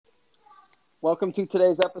Welcome to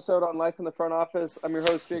today's episode on Life in the Front Office. I'm your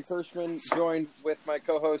host, Jake Hirschman, joined with my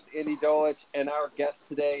co-host, Andy Dolich, and our guest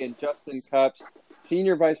today is Justin Cups,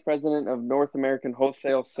 Senior Vice President of North American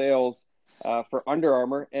Wholesale Sales for Under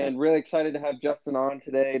Armour, and really excited to have Justin on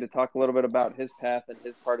today to talk a little bit about his path and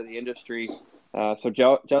his part of the industry.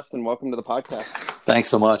 Justin, welcome to the podcast. Thanks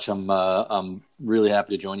so much. I'm really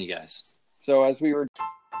happy to join you guys. So as we were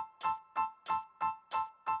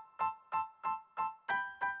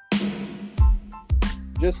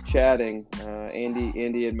just chatting,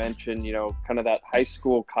 Andy had mentioned, kind of that high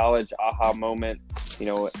school, college aha moment,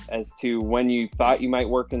 as to when you thought you might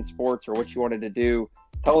work in sports or what you wanted to do.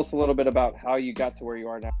 Tell us a little bit about how you got to where you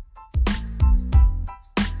are now.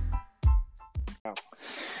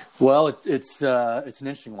 Well, it's an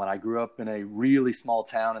interesting one. I grew up in a really small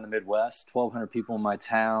town in the Midwest, 1,200 people in my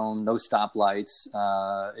town, no stoplights.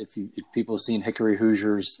 If people have seen Hickory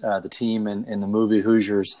Hoosiers, the team in the movie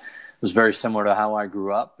Hoosiers, was very similar to how I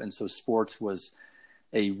grew up. And so sports was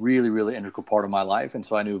a really, really integral part of my life. And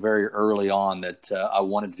so I knew very early on that I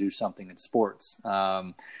wanted to do something in sports.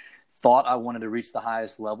 Thought I wanted to reach the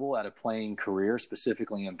highest level at a playing career,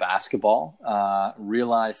 specifically in basketball.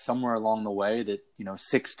 Realized somewhere along the way that,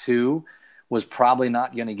 6'2" was probably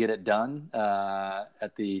not going to get it done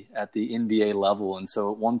at the NBA level. And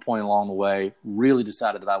so at one point along the way, really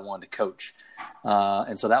decided that I wanted to coach.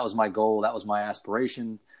 And so that was my goal. That was my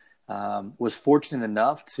aspiration. Was fortunate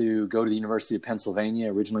enough to go to the University of Pennsylvania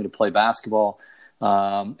originally to play basketball,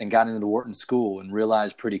 and got into the Wharton School and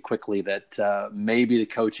realized pretty quickly that maybe the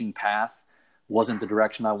coaching path wasn't the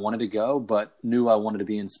direction I wanted to go, but knew I wanted to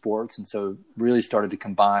be in sports. And so really started to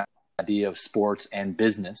combine the idea of sports and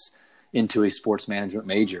business into a sports management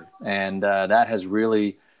major. And that has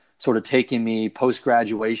really sort of taken me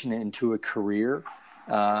post-graduation into a career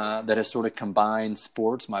that has sort of combined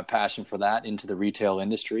sports, my passion for that, into the retail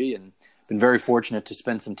industry, and been very fortunate to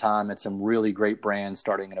spend some time at some really great brands,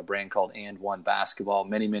 starting in a brand called And One Basketball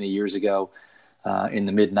many, many years ago in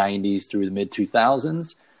the mid-'90s through the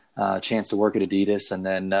mid-2000s, chance to work at Adidas, and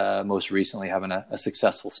then most recently having a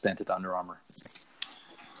successful stint at Under Armour.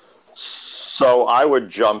 So I would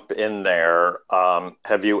jump in there.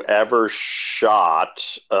 Have you ever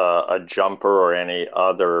shot a jumper or any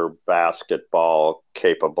other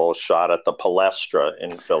basketball-capable shot at the Palestra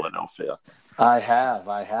in Philadelphia? I have.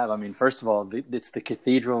 I mean, first of all, it's the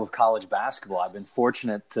cathedral of college basketball. I've been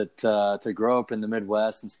fortunate to grow up in the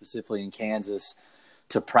Midwest and specifically in Kansas,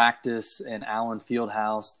 to practice in Allen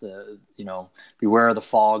Fieldhouse. Beware of the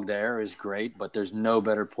fog there is great, but there's no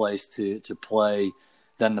better place to play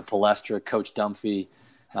than the Palestra. Coach Dunphy,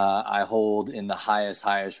 I hold in the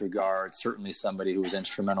highest regard, certainly somebody who was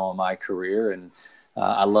instrumental in my career. And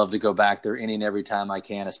I love to go back there any and every time I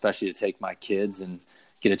can, especially to take my kids and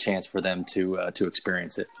get a chance for them to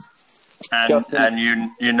experience it. And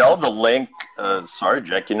you know the link, sorry,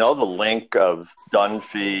 Jack, the link of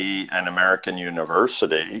Dunphy and American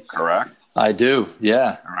University, correct? I do,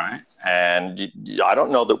 yeah. Right. And I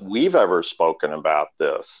don't know that we've ever spoken about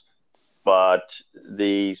this, but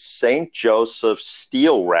the St. Joseph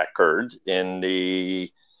Steel record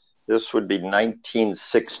this would be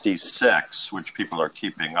 1966, which people are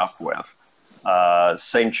keeping up with.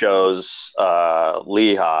 St. Joe's,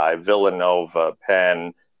 Lehigh, Villanova,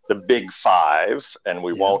 Penn, the Big Five, and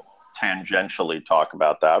we won't tangentially talk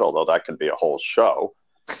about that, although that could be a whole show.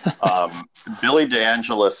 Billy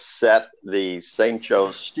DeAngelis set the St.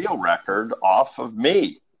 Joe's Steel record off of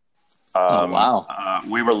me. Wow.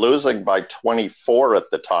 We were losing by 24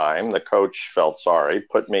 at the time. The coach felt sorry,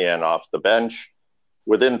 put me in off the bench.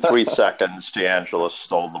 Within 3 seconds, DeAngelis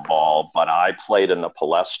stole the ball, but I played in the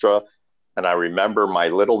Palestra, and I remember my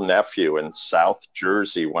little nephew in South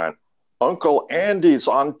Jersey went, "Uncle Andy's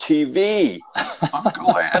on TV."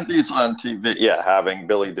 Uncle Andy's on TV. Yeah, having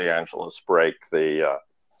Billy DeAngelis break the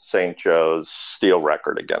St. Joe's Steel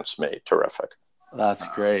record against me. Terrific. That's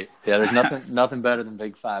great. Yeah, there's nothing better than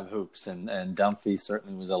Big Five hoops, and Dunphy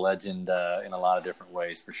certainly was a legend in a lot of different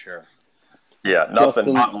ways, for sure. Yeah,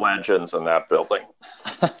 nothing but legends in that building.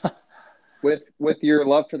 With your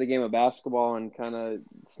love for the game of basketball and kind of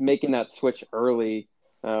making that switch early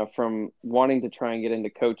from wanting to try and get into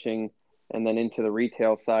coaching and then into the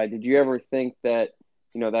retail side, did you ever think that,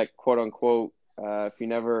 that quote unquote, if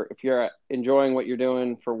you're enjoying what you're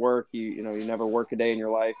doing for work, you never work a day in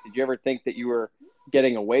your life, did you ever think that you were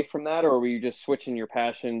getting away from that, or were you just switching your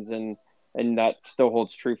passions and that still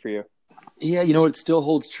holds true for you? Yeah, it still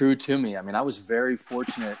holds true to me. I mean, I was very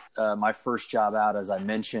fortunate. My first job out, as I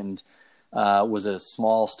mentioned, was a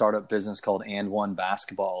small startup business called And One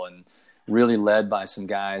Basketball, and really led by some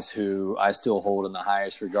guys who I still hold in the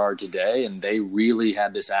highest regard today. And they really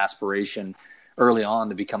had this aspiration early on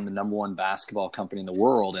to become the number one basketball company in the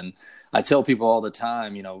world. And I tell people all the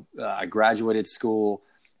time, I graduated school,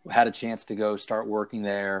 had a chance to go start working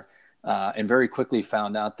there, and very quickly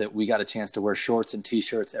found out that we got a chance to wear shorts and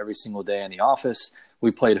T-shirts every single day in the office.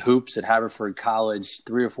 We played hoops at Haverford College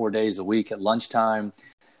 3 or 4 days a week at lunchtime.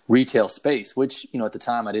 Retail space, which, at the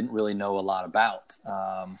time I didn't really know a lot about.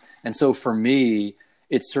 And so for me,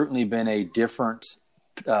 it's certainly been a different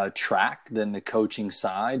track than the coaching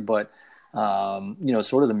side, but,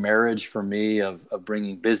 sort of the marriage for me of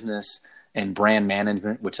bringing business and brand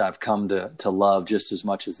management, which I've come to love just as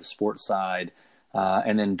much as the sports side,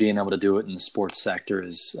 and then being able to do it in the sports sector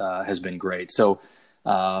has been great. So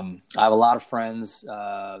I have a lot of friends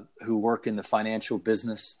who work in the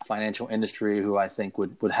financial industry who I think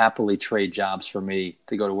would happily trade jobs for me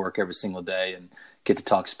to go to work every single day and get to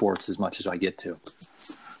talk sports as much as I get to.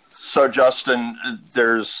 So, Justin,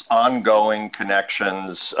 there's ongoing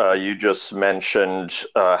connections. You just mentioned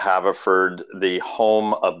Haverford, the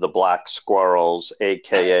home of the Black Squirrels,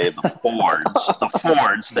 a.k.a. the Fords. The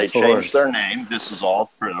Fords, they changed their name. This is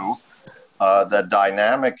all true. The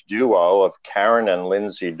dynamic duo of Karen and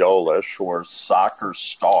Lindsay Dolish were soccer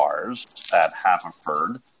stars at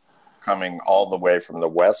Haverford, coming all the way from the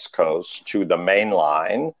West Coast to the main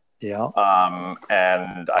line. Yeah.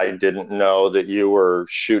 And I didn't know that you were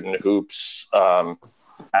shooting hoops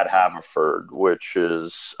at Haverford, which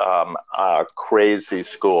is a crazy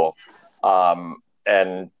school.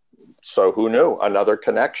 And so who knew? Another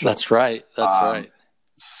connection. That's right. Right.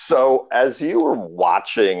 So as you were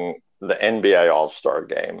watching the NBA All-Star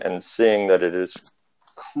Game and seeing that it has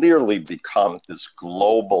clearly become this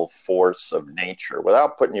global force of nature,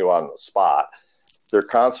 without putting you on the spot, they're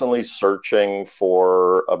constantly searching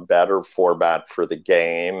for a better format for the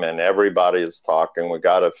game, and everybody is talking, we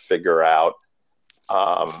got to figure out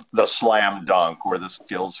the slam dunk or the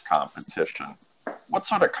skills competition. What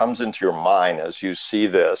sort of comes into your mind as you see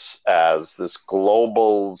this as this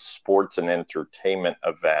global sports and entertainment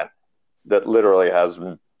event that literally has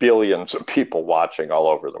billions of people watching all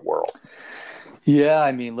over the world? Yeah,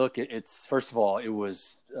 I mean, look, it's first of all, it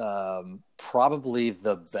was probably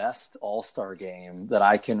the best All-Star game that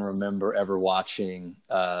I can remember ever watching.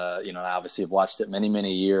 Obviously I've watched it many,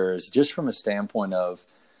 many years, just from a standpoint of,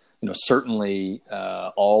 certainly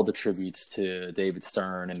all the tributes to David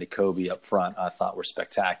Stern and to Kobe up front, I thought were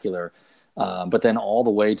spectacular. But then all the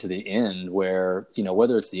way to the end where,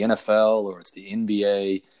 whether it's the NFL or it's the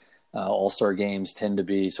NBA, All-Star games tend to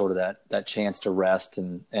be sort of that chance to rest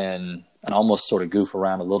and almost sort of goof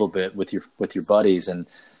around a little bit with your buddies. And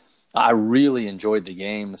I really enjoyed the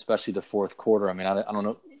game, especially the fourth quarter. I mean, I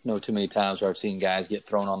don't know too many times where I've seen guys get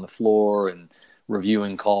thrown on the floor and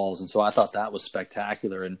reviewing calls. And so I thought that was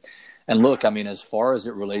spectacular. And look, I mean, as far as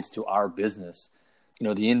it relates to our business, the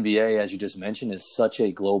NBA, as you just mentioned, is such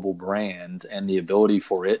a global brand, and the ability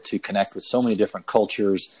for it to connect with so many different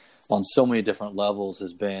cultures on so many different levels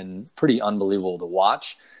has been pretty unbelievable to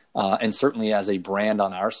watch. And certainly as a brand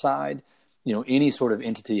on our side, any sort of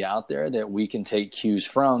entity out there that we can take cues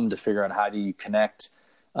from to figure out how do you connect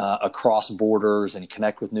across borders and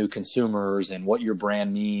connect with new consumers and what your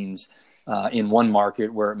brand means in one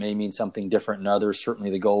market where it may mean something different in others. Certainly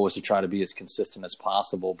the goal is to try to be as consistent as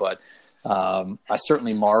possible. But I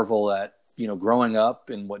certainly marvel at, growing up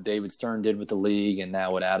and what David Stern did with the league and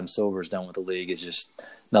now what Adam Silver has done with the league is just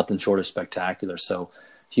nothing short of spectacular. So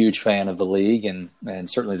huge fan of the league and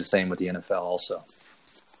certainly the same with the NFL also.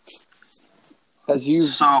 As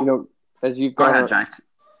you've gone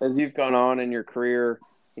on in your career,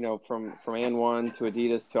 from AND1 to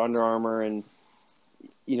Adidas to Under Armour, and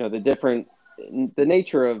the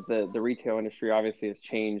nature of the retail industry obviously has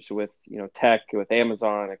changed with tech, with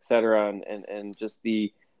Amazon, et cetera, and just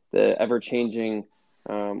the ever changing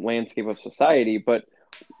landscape of society. But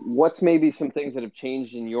what's maybe some things that have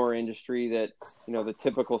changed in your industry that the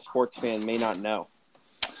typical sports fan may not know?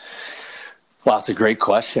 Well, that's a great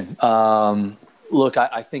question. Look,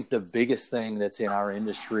 I think the biggest thing that's in our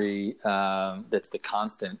industry that's the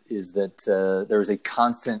constant is that there's a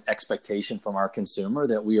constant expectation from our consumer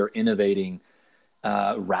that we are innovating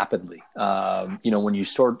rapidly. When you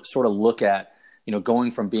sort of look at,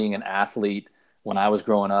 going from being an athlete when I was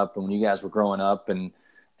growing up and when you guys were growing up and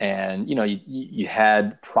you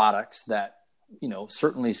had products that,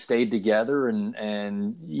 certainly stayed together and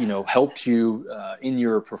helped you in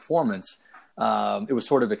your performance. It was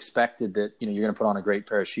sort of expected that, you're going to put on a great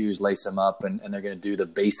pair of shoes, lace them up, and they're going to do the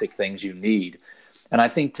basic things you need. And I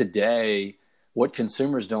think today what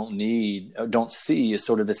consumers don't see is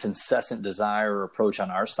sort of this incessant desire or approach on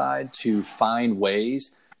our side to find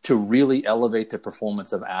ways to really elevate the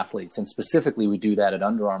performance of athletes. And specifically, we do that at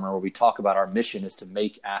Under Armour, where we talk about our mission is to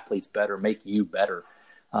make athletes better, make you better.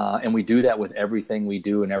 And we do that with everything we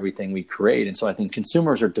do and everything we create. And so I think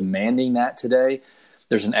consumers are demanding that today.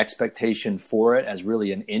 There's an expectation for it as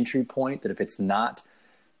really an entry point, that if it's not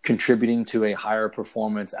contributing to a higher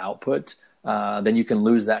performance output, then you can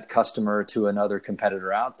lose that customer to another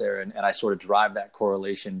competitor out there. And I sort of drive that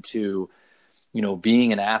correlation to,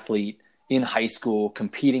 being an athlete in high school,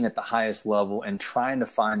 competing at the highest level and trying to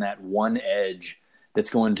find that one edge that's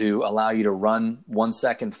going to allow you to run 1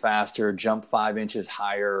 second faster, jump 5 inches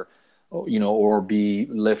higher, or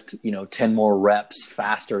lift 10 more reps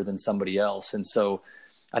faster than somebody else. And so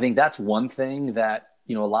I think that's one thing that,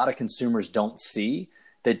 a lot of consumers don't see,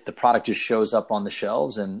 that the product just shows up on the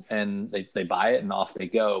shelves and they buy it and off they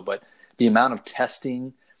go. But the amount of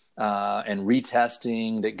testing and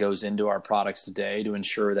retesting that goes into our products today to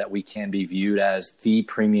ensure that we can be viewed as the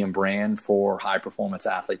premium brand for high performance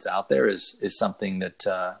athletes out there is something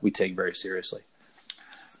that we take very seriously.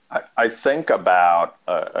 I think about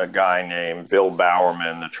a guy named Bill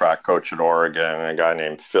Bowerman, the track coach at Oregon, and a guy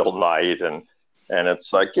named Phil Knight. And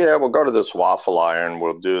it's like, yeah, we'll go to this waffle iron.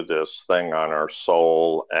 We'll do this thing on our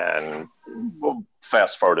sole, and we'll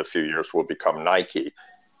fast forward a few years, we'll become Nike.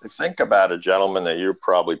 I think about a gentleman that you're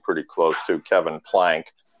probably pretty close to, Kevin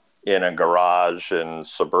Plank, in a garage in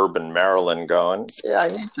suburban Maryland going, yeah, I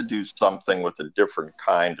need to do something with a different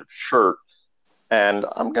kind of shirt. And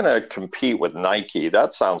I'm going to compete with Nike.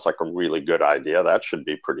 That sounds like a really good idea. That should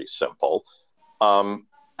be pretty simple.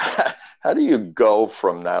 How do you go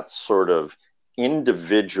from that sort of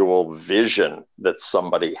individual vision that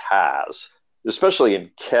somebody has, especially in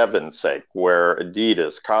Kevin's sake, where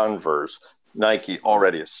Adidas, Converse, Nike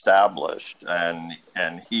already established,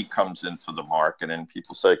 and he comes into the market and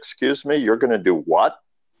people say, excuse me, you're going to do what?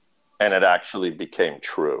 And it actually became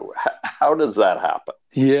true. How does that happen?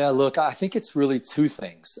 Yeah, look, I think it's really two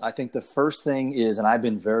things. I think the first thing is, and I've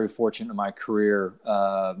been very fortunate in my career,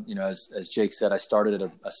 as Jake said, I started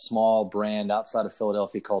at a small brand outside of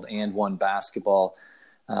Philadelphia called And One Basketball.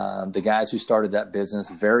 The guys who started that business,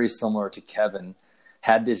 very similar to Kevin,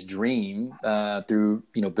 had this dream through,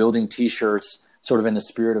 building T-shirts sort of in the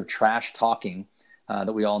spirit of trash talking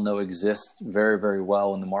that we all know exists very, very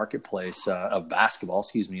well in the marketplace of basketball,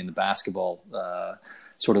 in the basketball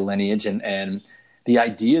sort of lineage. And the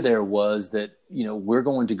idea there was that, we're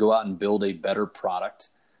going to go out and build a better product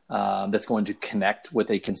that's going to connect with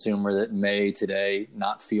a consumer that may today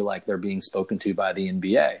not feel like they're being spoken to by the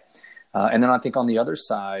NBA. And then I think on the other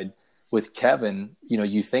side with Kevin,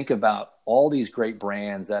 you think about all these great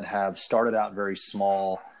brands that have started out very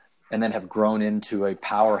small and then have grown into a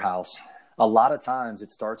powerhouse. A lot of times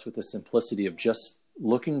it starts with the simplicity of just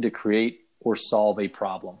looking to create or solve a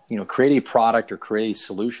problem, create a product or create a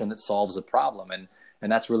solution that solves a problem.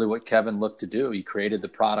 And that's really what Kevin looked to do. He created the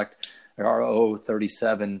product, RO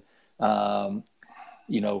 37,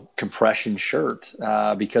 compression shirt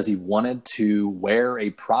because he wanted to wear a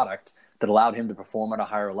product that allowed him to perform at a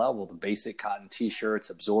higher level. The basic cotton T-shirts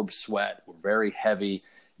absorbed sweat, were very heavy,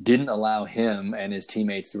 didn't allow him and his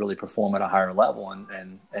teammates to really perform at a higher level.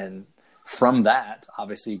 And from that,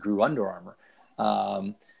 obviously, grew Under Armour.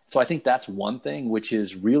 So I think that's one thing, which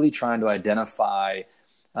is really trying to identify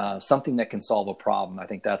something that can solve a problem. I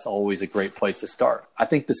think that's always a great place to start. I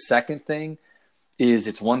think the second thing is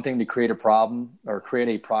it's one thing to create a problem or create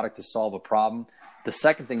a product to solve a problem. The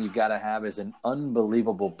second thing you've got to have is an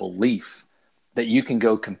unbelievable belief that you can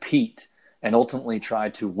go compete and ultimately try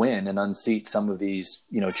to win and unseat some of these,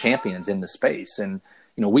 champions in the space. And,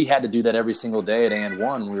 we had to do that every single day at And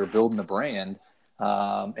One when we were building the brand.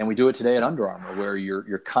 And we do it today at Under Armour, where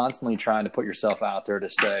you're constantly trying to put yourself out there to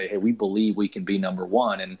say, hey, we believe we can be number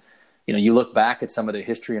one. And, you look back at some of the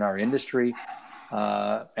history in our industry,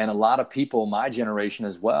 and a lot of people, my generation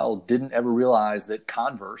as well, didn't ever realize that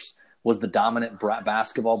Converse was the dominant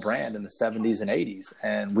basketball brand in the 70s and 80s.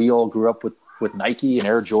 And we all grew up with Nike and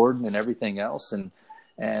Air Jordan and everything else.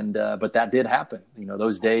 But that did happen.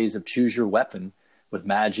 Those days of choose your weapon with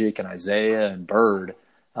Magic and Isaiah and Bird,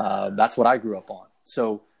 that's what I grew up on.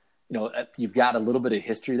 So, you've got a little bit of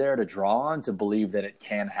history there to draw on to believe that it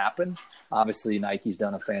can happen. Obviously, Nike's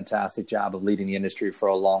done a fantastic job of leading the industry for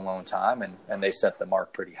a long, long time, and they set the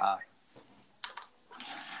mark pretty high.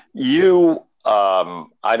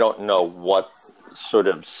 I don't know what sort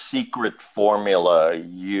of secret formula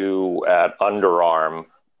you at Under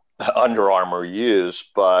Armour used,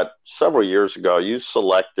 but several years ago, you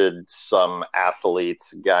selected some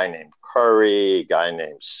athletes, a guy named Curry, a guy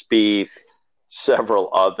named Spieth, several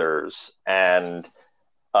others. And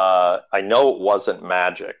I know it wasn't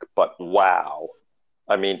magic, but wow.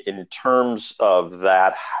 I mean, in terms of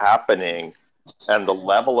that happening and the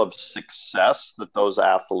level of success that those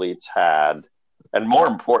athletes had, and more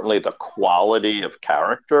importantly, the quality of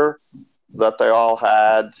character that they all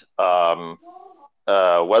had,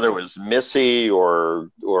 whether it was Missy or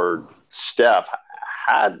Steph,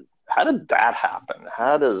 how did that happen?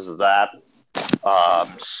 How does that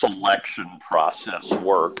selection process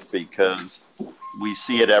work? Because we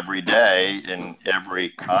see it every day in every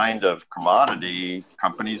kind of commodity.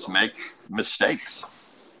 Companies make mistakes.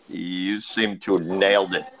 You seem to have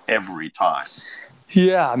nailed it every time.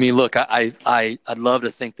 Yeah, I mean, look, I'd love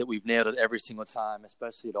to think that we've nailed it every single time,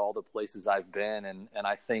 especially at all the places I've been. And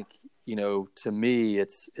I think, to me,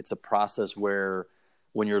 it's a process where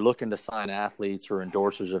when you're looking to sign athletes or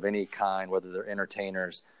endorsers of any kind, whether they're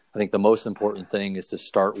entertainers, I think the most important thing is to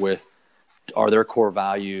start with, are their core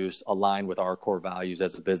values aligned with our core values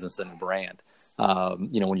as a business and a brand?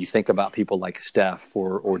 When you think about people like Steph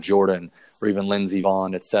or Jordan or even Lindsey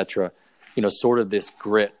Vonn, et cetera, sort of this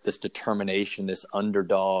grit, this determination, this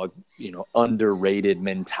underdog, underrated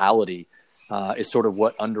mentality is sort of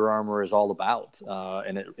what Under Armour is all about.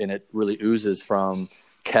 And it really oozes from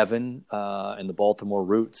Kevin and the Baltimore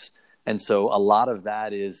roots. And so a lot of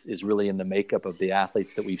that is really in the makeup of the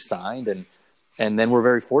athletes that we've signed. And then we're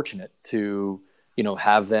very fortunate to,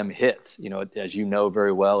 have them hit. As you know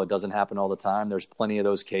very well, it doesn't happen all the time. There's plenty of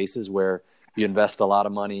those cases where you invest a lot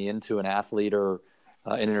of money into an athlete or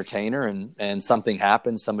an entertainer and something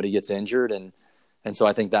happens, somebody gets injured. And so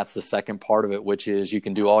I think that's the second part of it, which is you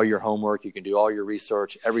can do all your homework, you can do all your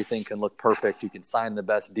research, everything can look perfect, you can sign the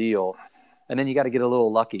best deal. And then you got to get a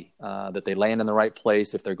little lucky that they land in the right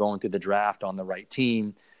place. If they're going through the draft on the right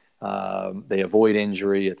team, they avoid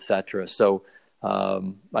injury, et cetera. So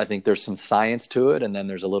I think there's some science to it, and then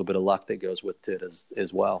there's a little bit of luck that goes with it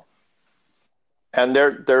as well. And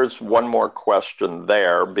there's one more question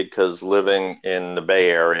there, because living in the Bay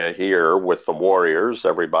Area here with the Warriors,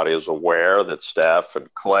 everybody is aware that Steph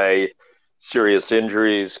and Clay, serious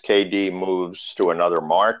injuries, KD moves to another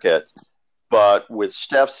market. But with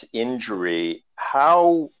Steph's injury,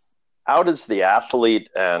 how does the athlete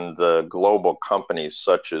and the global companies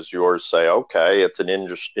such as yours say, okay, it's an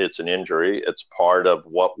injury, it's part of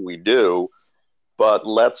what we do, but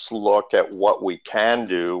let's look at what we can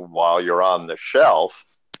do while you're on the shelf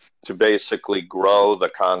to basically grow the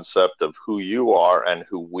concept of who you are and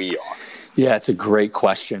who we are? Yeah, it's a great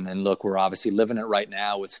question. And look, we're obviously living it right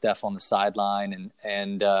now with Steph on the sideline,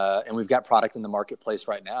 and we've got product in the marketplace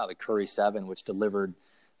right now, the Curry 7, which delivered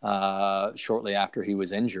shortly after he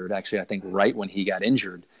was injured. Actually, I think right when he got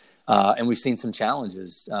injured. And we've seen some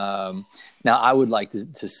challenges. Now, I would like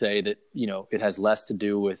to say that, it has less to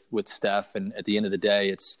do with Steph. And at the end of the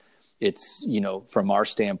day, it's from our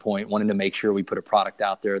standpoint, wanting to make sure we put a product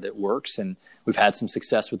out there that works. And we've had some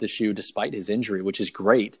success with the shoe despite his injury, which is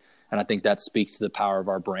great. And I think that speaks to the power of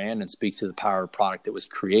our brand and speaks to the power of product that was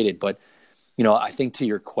created. But, I think to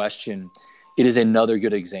your question, it is another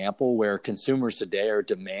good example where consumers today are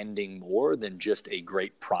demanding more than just a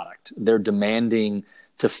great product. They're demanding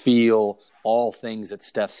to feel all things that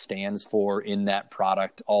Steph stands for in that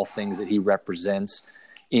product, all things that he represents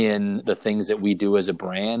in the things that we do as a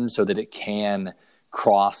brand, so that it can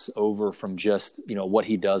cross over from just, what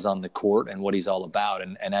he does on the court and what he's all about.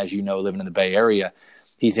 And as you know, living in the Bay Area,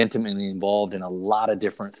 he's intimately involved in a lot of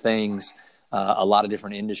different things, a lot of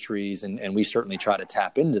different industries. And we certainly try to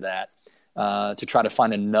tap into that to try to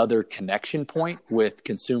find another connection point with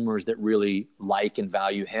consumers that really like and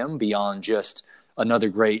value him beyond just another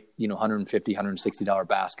great, $150, $160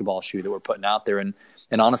 basketball shoe that we're putting out there. And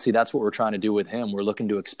honestly, that's what we're trying to do with him. We're looking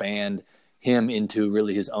to expand him into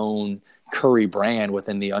really his own Curry brand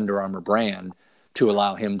within the Under Armour brand to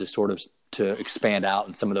allow him to sort of to expand out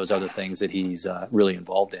in some of those other things that he's really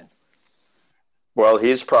involved in. Well,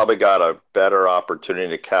 he's probably got a better opportunity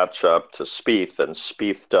to catch up to Spieth than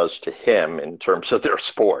Spieth does to him in terms of their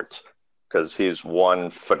sports, because Steph is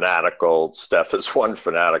one fanatical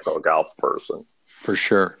golf person. For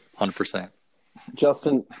sure, 100%.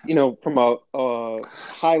 Justin, from a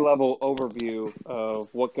high-level overview of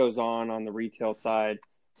what goes on the retail side,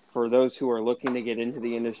 for those who are looking to get into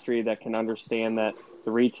the industry that can understand that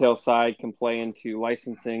the retail side can play into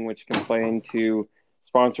licensing, which can play into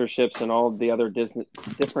sponsorships and all of the other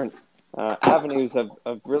different avenues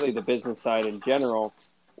of really the business side in general.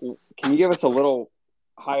 Can you give us a little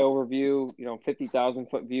high overview, 50,000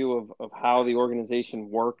 foot view of how the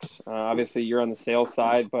organization works? Obviously you're on the sales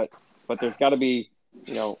side, but there's got to be,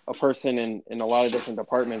 a person in a lot of different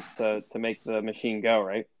departments to make the machine go,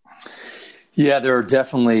 right? Yeah, there are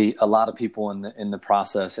definitely a lot of people in the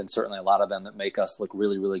process, and certainly a lot of them that make us look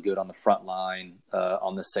really, really good on the front line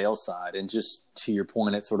on the sales side. And just to your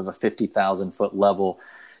point, at sort of a 50,000 foot level,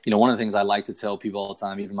 one of the things I like to tell people all the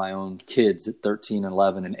time, even my own kids at 13 and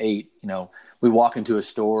 11 and 8, we walk into a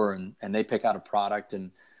store and they pick out a product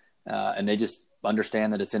and they just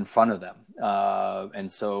understand that it's in front of them.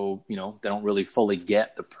 And so, they don't really fully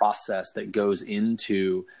get the process that goes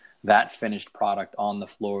into that finished product on the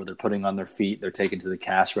floor. They're putting on their feet, they're taken to the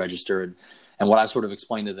cash register. And what I sort of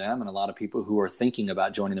explained to them and a lot of people who are thinking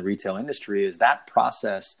about joining the retail industry is that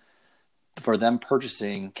process for them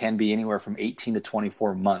purchasing can be anywhere from 18 to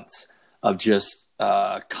 24 months of just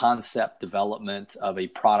concept development of a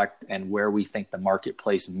product and where we think the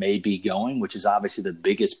marketplace may be going, which is obviously the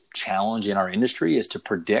biggest challenge in our industry, is to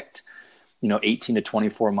predict 18 to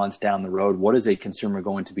 24 months down the road, what is a consumer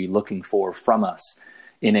going to be looking for from us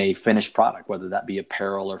in a finished product, whether that be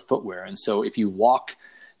apparel or footwear. And so if you walk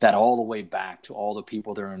that all the way back to all the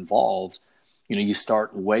people that are involved, you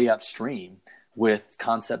start way upstream with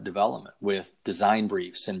concept development, with design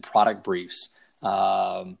briefs and product briefs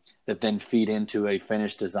that then feed into a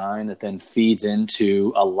finished design that then feeds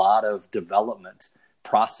into a lot of development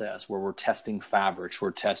process where we're testing fabrics,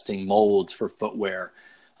 we're testing molds for footwear,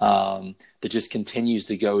 that just continues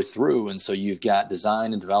to go through. And so you've got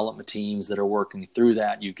design and development teams that are working through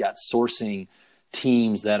that. You've got sourcing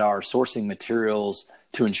teams that are sourcing materials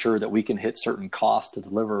to ensure that we can hit certain costs to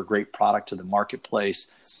deliver a great product to the marketplace.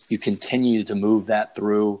 You continue to move that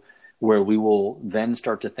through where we will then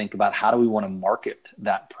start to think about how do we want to market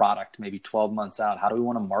that product maybe 12 months out? How do we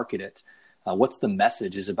want to market it? What's the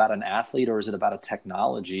message? Is it about an athlete or is it about a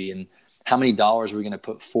technology? And how many dollars are we going to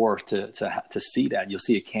put forth to see that? You'll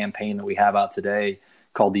see a campaign that we have out today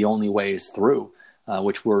called The Only Way is Through,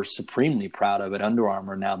 which we're supremely proud of at Under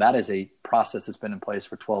Armour. Now, that is a process that's been in place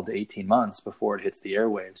for 12 to 18 months before it hits the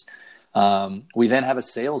airwaves. We then have a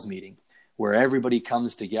sales meeting where everybody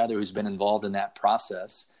comes together who's been involved in that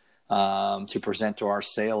process to present to our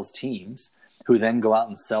sales teams, who then go out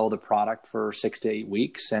and sell the product for 6 to 8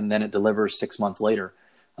 weeks, and then it delivers 6 months later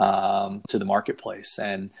to the marketplace.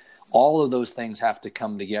 And all of those things have to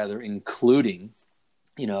come together, including,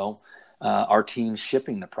 our team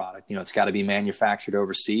shipping the product. It's got to be manufactured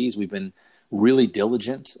overseas. We've been really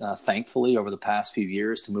diligent, thankfully, over the past few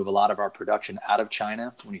years to move a lot of our production out of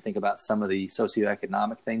China. When you think about some of the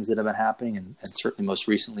socioeconomic things that have been happening, and certainly most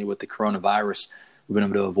recently with the coronavirus, we've been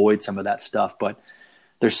able to avoid some of that stuff. But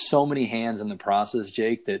there's so many hands in the process,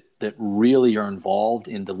 Jake, that really are involved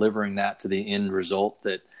in delivering that to the end result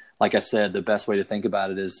that, like I said, the best way to think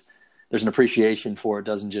about it is there's an appreciation for it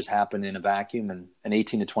doesn't just happen in a vacuum, and an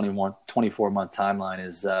 18 to 24 month timeline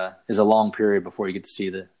is a long period before you get to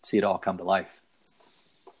see it all come to life.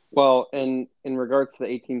 Well, and in regards to the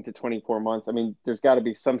 18 to 24 months, I mean, there's got to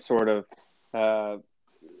be some sort of, not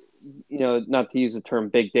to use the term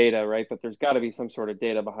big data, right? But there's got to be some sort of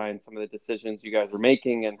data behind some of the decisions you guys are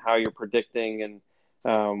making and how you're predicting, and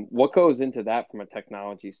what goes into that from a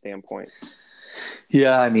technology standpoint.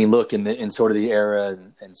 Yeah, I mean, look, in sort of the era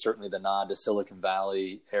and certainly the nod to Silicon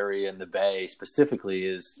Valley area and the Bay specifically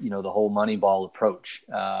is, the whole Moneyball approach.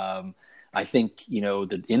 I think,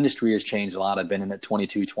 the industry has changed a lot. I've been in it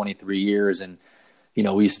 22, 23 years. And,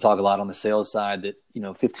 we used to talk a lot on the sales side that,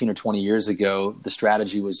 15 or 20 years ago, the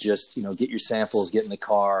strategy was just, get your samples, get in the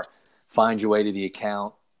car, find your way to the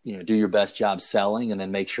account, do your best job selling, and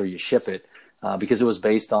then make sure you ship it. Because it was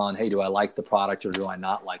based on, hey, do I like the product or do I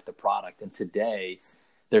not like the product? And today,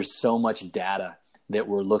 there's so much data that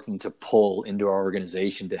we're looking to pull into our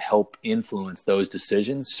organization to help influence those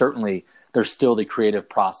decisions. Certainly, there's still the creative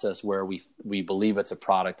process where we believe it's a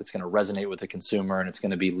product that's going to resonate with the consumer and it's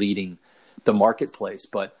going to be leading the marketplace.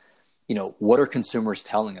 But, what are consumers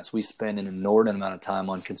telling us? We spend an inordinate amount of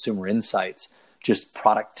time on consumer insights, just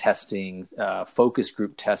product testing, focus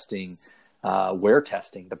group testing, wear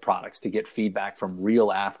testing the products to get feedback from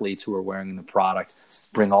real athletes who are wearing the product,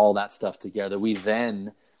 bring all that stuff together. We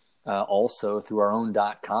then also through our own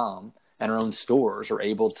 .com and our own stores are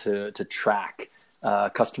able to track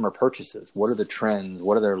customer purchases. What are the trends?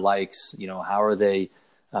 What are their likes? How are they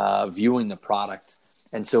viewing the product?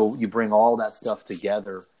 And so you bring all that stuff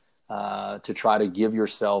together to try to give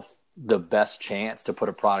yourself the best chance to put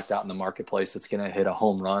a product out in the marketplace that's going to hit a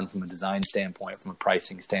home run from a design standpoint, from a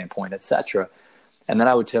pricing standpoint, et cetera. And then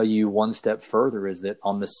I would tell you one step further is that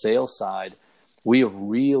on the sales side, we have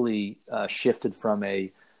really shifted from a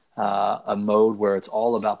mode where it's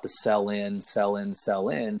all about the sell in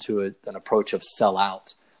to an approach of sell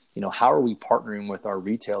out. How are we partnering with our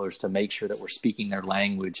retailers to make sure that we're speaking their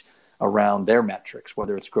language around their metrics,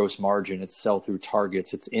 whether it's gross margin, it's sell-through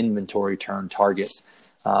targets, it's inventory turn targets,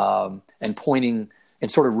 and pointing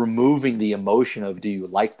and sort of removing the emotion of, do you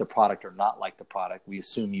like the product or not like the product? We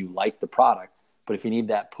assume you like the product, but if you need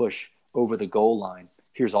that push over the goal line,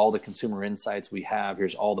 here's all the consumer insights we have,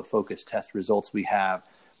 here's all the focus test results we have,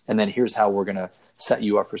 and then here's how we're going to set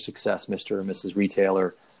you up for success, Mr. or Mrs.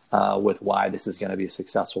 Retailer, with why this is going to be a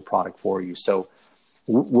successful product for you. So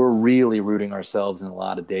we're really rooting ourselves in a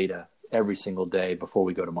lot of data every single day before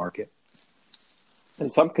we go to market.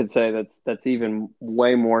 And some could say that's even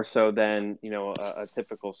way more so than, a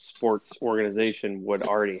typical sports organization would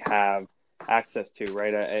already have access to,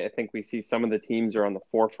 right? I think we see some of the teams are on the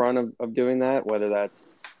forefront of doing that, whether that's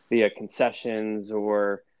via concessions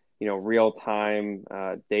or, real-time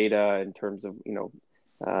data in terms of,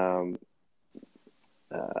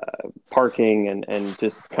 parking and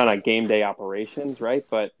just kind of game day operations, right?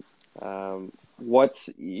 But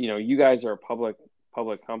you guys are a public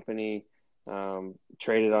company,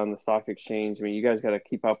 traded on the stock exchange. I mean, you guys got to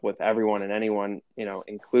keep up with everyone and anyone,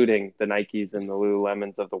 including the Nikes and the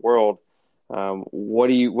Lululemons of the world. What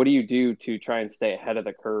do you do to try and stay ahead of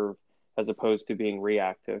the curve as opposed to being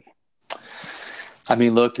reactive? I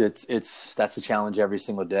mean, look, that's the challenge every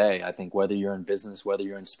single day. I think whether you're in business, whether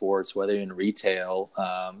you're in sports, whether you're in retail,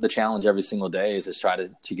 the challenge every single day is to try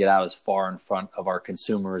to get out as far in front of our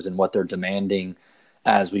consumers and what they're demanding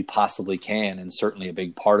as we possibly can. And certainly a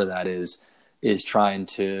big part of that is trying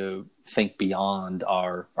to think beyond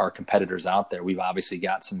our competitors out there. We've obviously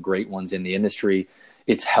got some great ones in the industry.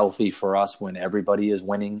 It's healthy for us when everybody is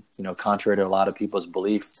winning, contrary to a lot of people's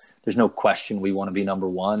belief. There's no question we want to be number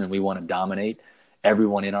one and we want to dominate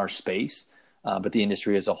everyone in our space. But the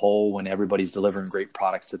industry as a whole, when everybody's delivering great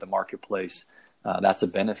products to the marketplace, that's a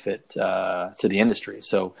benefit to the industry.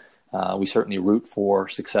 So we certainly root for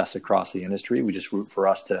success across the industry. We just root for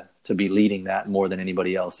us to be leading that more than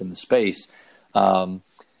anybody else in the space.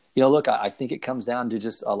 Look, I think it comes down to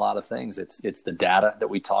just a lot of things. It's the data that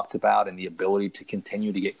we talked about and the ability to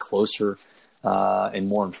continue to get closer and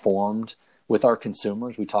more informed with our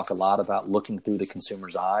consumers. We talk a lot about looking through the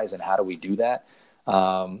consumer's eyes and how do we do that.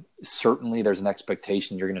 Certainly there's an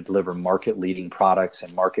expectation you're going to deliver market leading products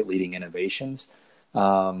and market leading innovations.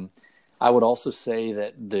 I would also say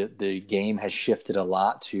that the game has shifted a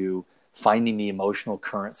lot to finding the emotional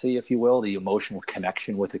currency, if you will, the emotional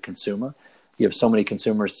connection with the consumer. You have so many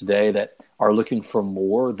consumers today that are looking for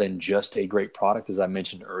more than just a great product. As I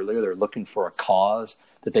mentioned earlier, they're looking for a cause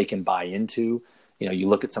that they can buy into. You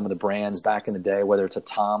look at some of the brands back in the day, whether it's a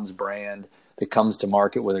Tom's brand that comes to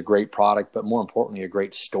market with a great product, but more importantly, a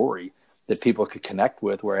great story that people could connect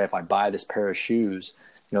with, where if I buy this pair of shoes,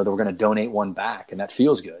 they're going to donate one back, and that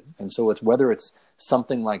feels good. And so it's whether it's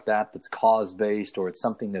something like that that's cause-based, or it's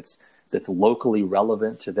something that's locally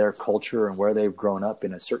relevant to their culture and where they've grown up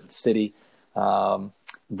in a certain city.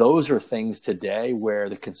 Those are things today where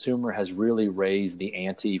the consumer has really raised the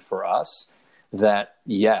ante for us, that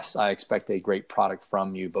yes, I expect a great product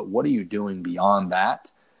from you, but what are you doing beyond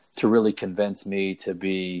that to really convince me to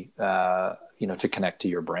be, to connect to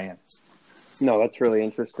your brand? No, that's really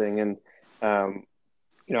interesting. And,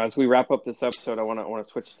 as we wrap up this episode, I want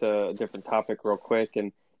to switch to a different topic real quick.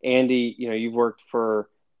 And Andy, you've worked for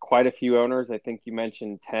quite a few owners. I think you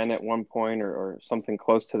mentioned 10 at one point or something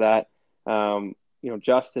close to that.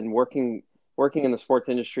 Justin, working in the sports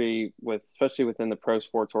industry especially within the pro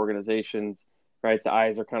sports organizations, right? The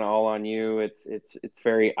eyes are kind of all on you. It's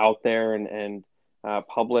very out there and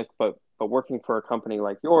public, but working for a company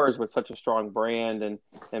like yours with such a strong brand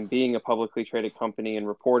and being a publicly traded company and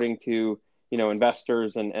reporting to,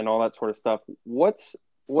 investors and all that sort of stuff. What's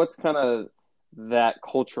kind of that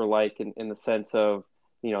culture like in the sense of,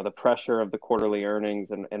 the pressure of the quarterly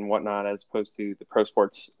earnings and whatnot, as opposed to the pro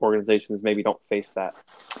sports organizations maybe don't face that?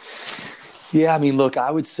 Yeah, I mean, look,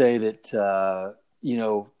 I would say that,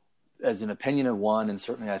 as an opinion of one, and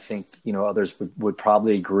certainly I think, others would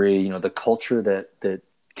probably agree, the culture that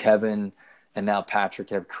Kevin and now Patrick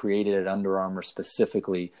have created at Under Armour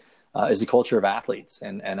specifically is a culture of athletes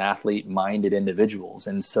and athlete-minded individuals.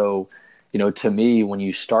 And so, to me, when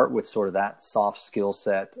you start with sort of that soft skill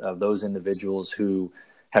set of those individuals who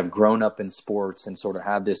have grown up in sports and sort of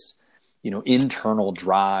have this, internal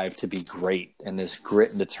drive to be great and this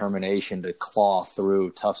grit and determination to claw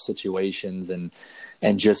through tough situations and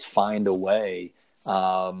just find a way,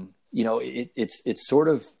 it's sort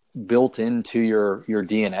of built into your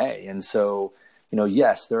DNA. And so,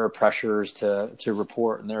 yes, there are pressures to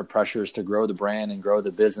report and there are pressures to grow the brand and grow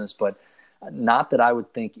the business, but not that I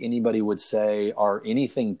would think anybody would say are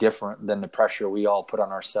anything different than the pressure we all put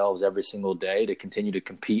on ourselves every single day to continue to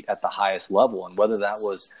compete at the highest level. And whether that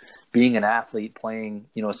was being an athlete playing,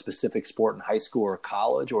 a specific sport in high school or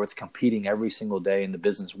college, or it's competing every single day in the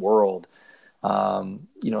business world,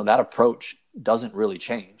 that approach doesn't really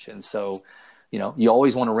change. And so, you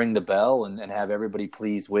always want to ring the bell and have everybody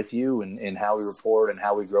pleased with you and how we report and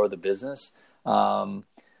how we grow the business.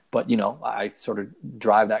 But, I sort of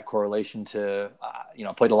drive that correlation to,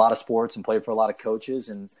 I played a lot of sports and played for a lot of coaches.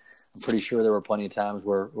 And I'm pretty sure there were plenty of times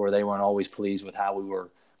where they weren't always pleased with how we were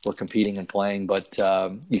competing and playing. But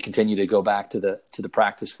you continue to go back to the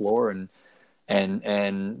practice floor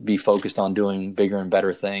and be focused on doing bigger and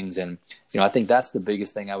better things. And, I think that's the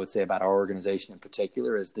biggest thing I would say about our organization in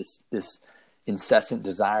particular is this incessant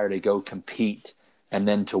desire to go compete and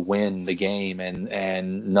then to win the game.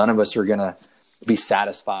 And none of us are going to be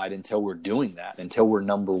satisfied until we're doing that, until we're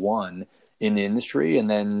number one in the industry. And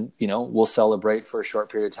then, we'll celebrate for a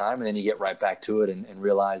short period of time, and then you get right back to it and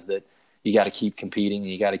realize that you got to keep competing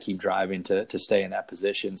and you got to keep driving to stay in that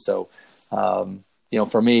position. So,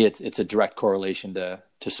 for me, it's a direct correlation to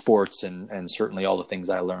sports and certainly all the things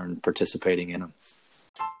I learned participating in them.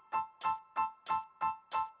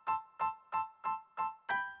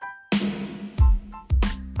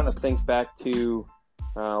 Kind of think back to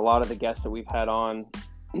a lot of the guests that we've had on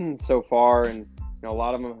so far, and a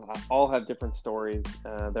lot of them all have different stories.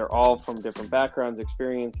 They're all from different backgrounds,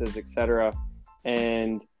 experiences, etc.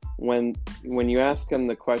 And when you ask them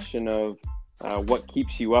the question of what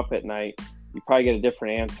keeps you up at night, you probably get a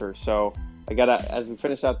different answer. So as we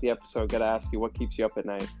finish out the episode, I gotta ask you, what keeps you up at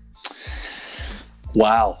night?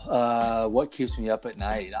 Wow. What keeps me up at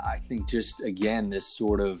night? I think just, again, this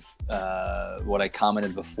sort of what I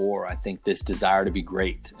commented before. I think this desire to be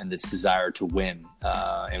great and this desire to win.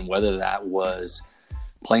 And whether that was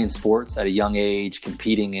playing sports at a young age,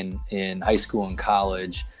 competing in high school and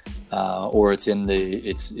college, or it's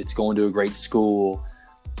going to a great school,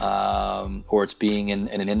 or it's being in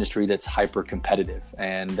an industry that's hyper competitive.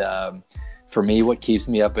 And for me, what keeps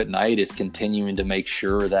me up at night is continuing to make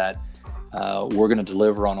sure that we're going to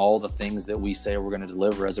deliver on all the things that we say we're going to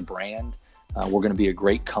deliver as a brand. We're going to be a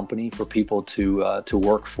great company for people to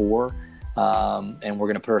work for, and we're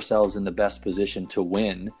going to put ourselves in the best position to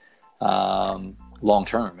win long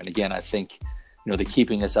term. And again, I think the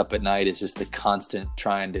keeping us up at night is just the constant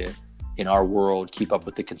trying to, in our world, keep up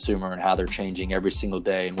with the consumer and how they're changing every single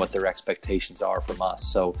day and what their expectations are from us.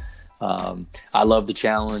 So I love the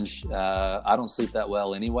challenge. I don't sleep that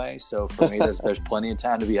well anyway, so for me, there's plenty of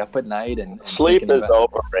time to be up at night and sleep is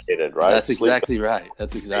overrated, right? That's exactly right.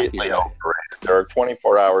 That's exactly right. Overrated. There are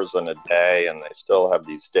 24 hours in a day, and they still have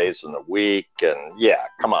these days in the week. And yeah,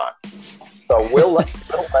 come on. So we'll let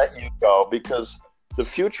you go, because the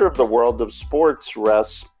future of the world of sports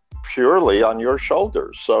rests purely on your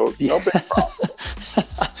shoulders. So no big problem.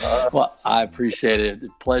 Well, I appreciate it.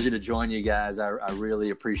 Pleasure to join you guys. I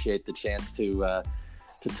really appreciate the chance to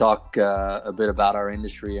talk a bit about our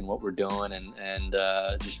industry and what we're doing, and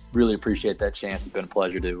just really appreciate that chance. It's been a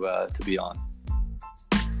pleasure to be on.